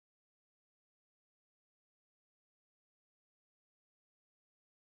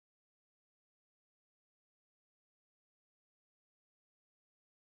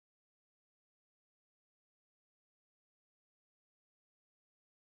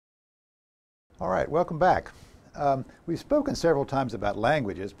All right, welcome back. We've spoken several times about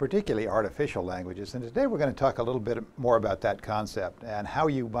languages, particularly artificial languages, and today we're going to talk a little bit more about that concept and how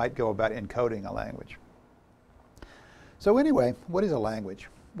you might go about encoding a language. So anyway, what is a language?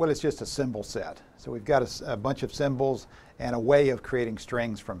 Well, it's just a symbol set. So we've got a bunch of symbols and a way of creating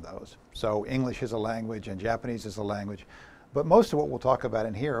strings from those. So English is a language and Japanese is a language. But most of what we'll talk about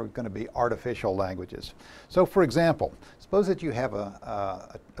in here are going to be artificial languages. So for example, suppose that you have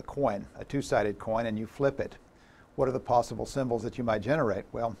a coin, a two-sided coin, and you flip it. What are the possible symbols that you might generate?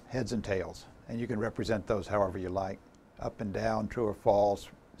 Well, heads and tails. And you can represent those however you like. Up and down, true or false,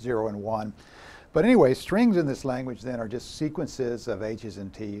 0 and 1. But anyway, strings in this language then are just sequences of H's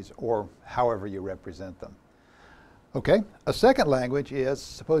and T's, or however you represent them. Okay, a second language is,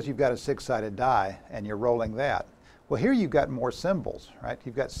 suppose you've got a six-sided die and you're rolling that. Well, here you've got more symbols, right?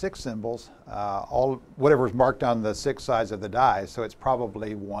 You've got 6 symbols, whatever's marked on the 6 sides of the die, so it's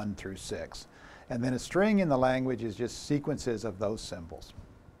probably 1 through 6. And then a string in the language is just sequences of those symbols.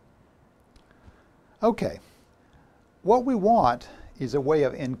 Okay, what we want is a way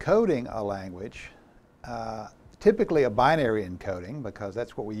of encoding a language, typically a binary encoding, because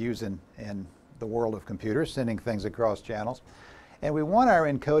that's what we use in the world of computers, sending things across channels. And we want our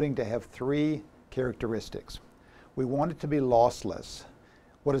encoding to have 3 characteristics. We want it to be lossless.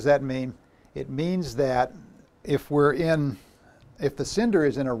 What does that mean? It means that if the sender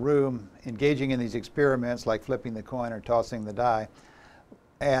is in a room engaging in these experiments like flipping the coin or tossing the die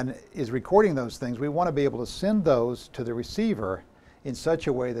and is recording those things, we want to be able to send those to the receiver in such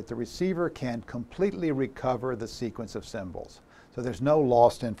a way that the receiver can completely recover the sequence of symbols. So there's no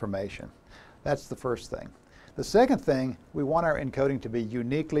lost information. That's the first thing. The second thing, we want our encoding to be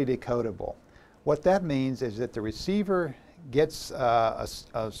uniquely decodable. What that means is that the receiver gets a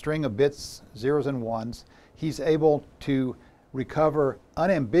string of bits, 0s and 1s. He's able to recover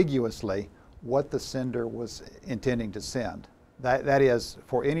unambiguously what the sender was intending to send. That is,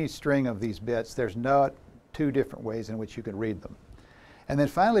 for any string of these bits, there's not 2 different ways in which you can read them. And then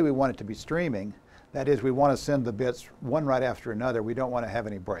finally, we want it to be streaming. That is, we want to send the bits one right after another. We don't want to have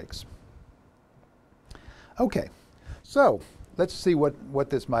any breaks. Okay, so let's see what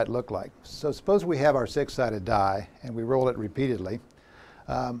this might look like. So suppose we have our 6-sided die and we roll it repeatedly.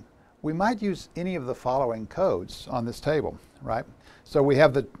 We might use any of the following codes on this table, right? So we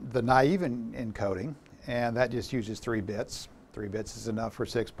have the naive encoding, and that just uses 3 bits. 3 bits is enough for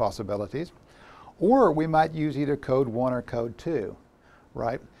 6 possibilities. Or we might use either code 1 or code 2,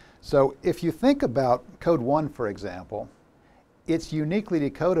 right? So if you think about code 1, for example, it's uniquely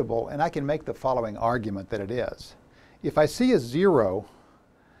decodable, and I can make the following argument that it is. If I see a 0,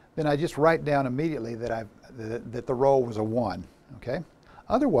 then I just write down immediately that the roll was a 1, okay?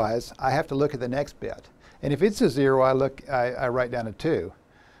 Otherwise, I have to look at the next bit. And if it's a 0, I write down a 2.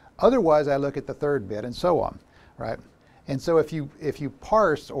 Otherwise, I look at the 3rd bit, and so on, right? And so if you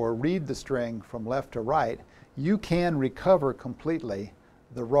parse or read the string from left to right, you can recover completely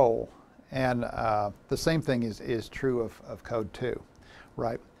the roll. And the same thing is true of code 2,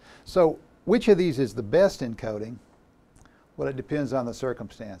 right? So which of these is the best encoding? Well, it depends on the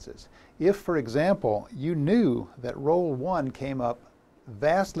circumstances. If, for example, you knew that roll 1 came up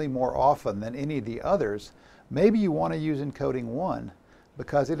vastly more often than any of the others, maybe you want to use encoding 1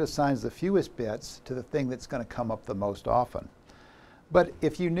 because it assigns the fewest bits to the thing that's going to come up the most often. But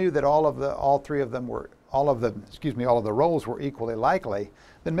if you knew that all of the rolls were equally likely,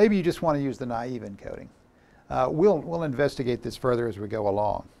 then maybe you just want to use the naive encoding. We'll investigate this further as we go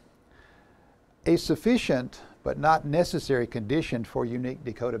along. A sufficient but not necessary condition for unique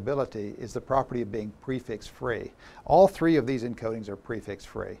decodability is the property of being prefix-free. All 3 of these encodings are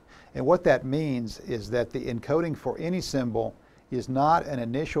prefix-free. And what that means is that the encoding for any symbol is not an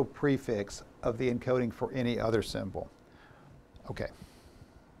initial prefix of the encoding for any other symbol. Okay.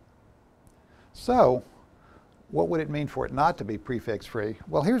 So, what would it mean for it not to be prefix-free?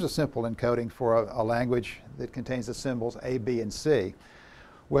 Well, here's a simple encoding for a language that contains the symbols A, B, and C.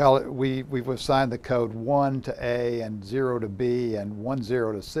 Well, we've assigned the code 1 to A and 0 to B and 10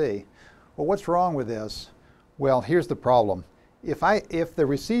 to C. Well, what's wrong with this? Well, here's the problem. If the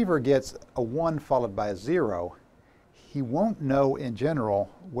receiver gets a 1 followed by a 0, he won't know in general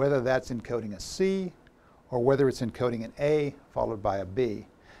whether that's encoding a C or whether it's encoding an A followed by a B.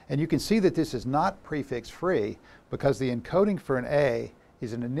 And you can see that this is not prefix-free because the encoding for an A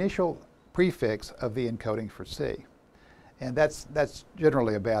is an initial prefix of the encoding for C. And that's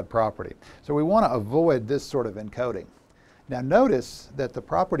generally a bad property. So we want to avoid this sort of encoding. Now notice that the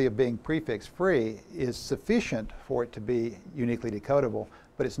property of being prefix-free is sufficient for it to be uniquely decodable,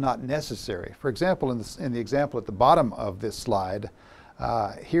 but it's not necessary. For example, in the example at the bottom of this slide,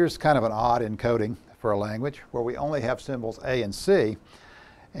 Here's kind of an odd encoding for a language where we only have symbols A and C.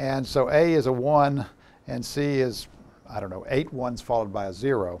 And so A is a 1 and C is, I don't know, 8 ones followed by a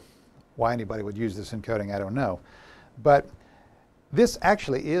 0. Why anybody would use this encoding, I don't know. But this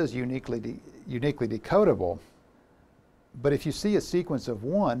actually is uniquely decodable. But if you see a sequence of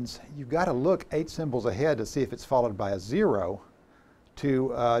 1s, you've got to look 8 symbols ahead to see if it's followed by a 0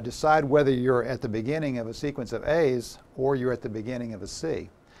 to decide whether you're at the beginning of a sequence of A's or you're at the beginning of a C.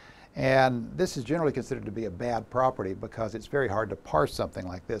 And this is generally considered to be a bad property because it's very hard to parse something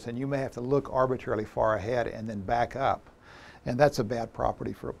like this, and you may have to look arbitrarily far ahead and then back up. And that's a bad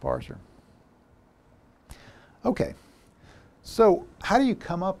property for a parser. Okay, so how do you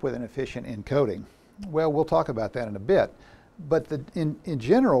come up with an efficient encoding? Well, we'll talk about that in a bit. But in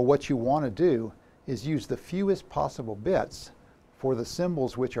general, what you want to do is use the fewest possible bits for the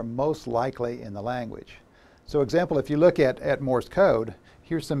symbols which are most likely in the language. So example, if you look at Morse code,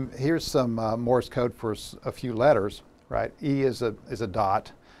 here's some Morse code for a few letters, right? E is a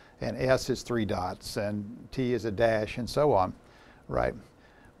dot, and S is 3 dots, and T is a dash, and so on, right?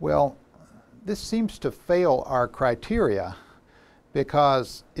 Well, this seems to fail our criteria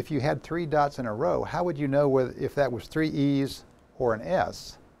because if you had 3 dots in a row, how would you know if that was 3 E's or an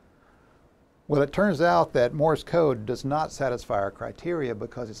S? Well, it turns out that Morse code does not satisfy our criteria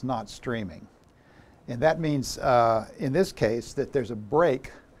because it's not streaming. And that means, in this case, that there's a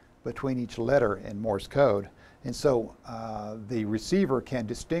break between each letter in Morse code. And so the receiver can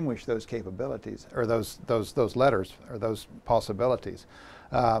distinguish those capabilities, or those letters, or those possibilities.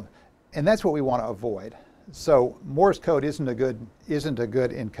 And that's what we want to avoid. So Morse code isn't a good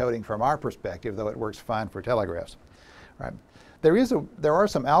encoding from our perspective, though it works fine for telegraphs. Right? There are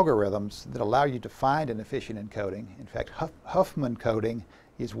some algorithms that allow you to find an efficient encoding. In fact, Huffman coding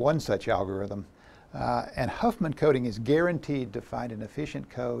is one such algorithm. And Huffman coding is guaranteed to find an efficient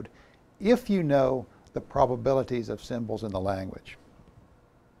code if you know the probabilities of symbols in the language.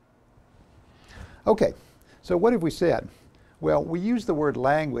 Okay, so what have we said? Well, we use the word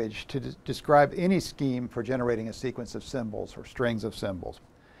language to describe any scheme for generating a sequence of symbols or strings of symbols.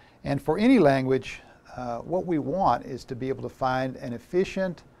 And for any language, what we want is to be able to find an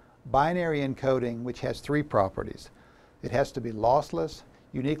efficient binary encoding which has 3 properties. It has to be lossless,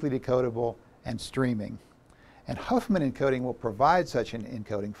 uniquely decodable, and streaming. And Huffman encoding will provide such an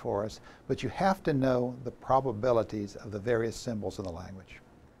encoding for us, but you have to know the probabilities of the various symbols in the language.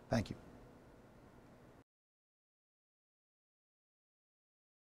 Thank you.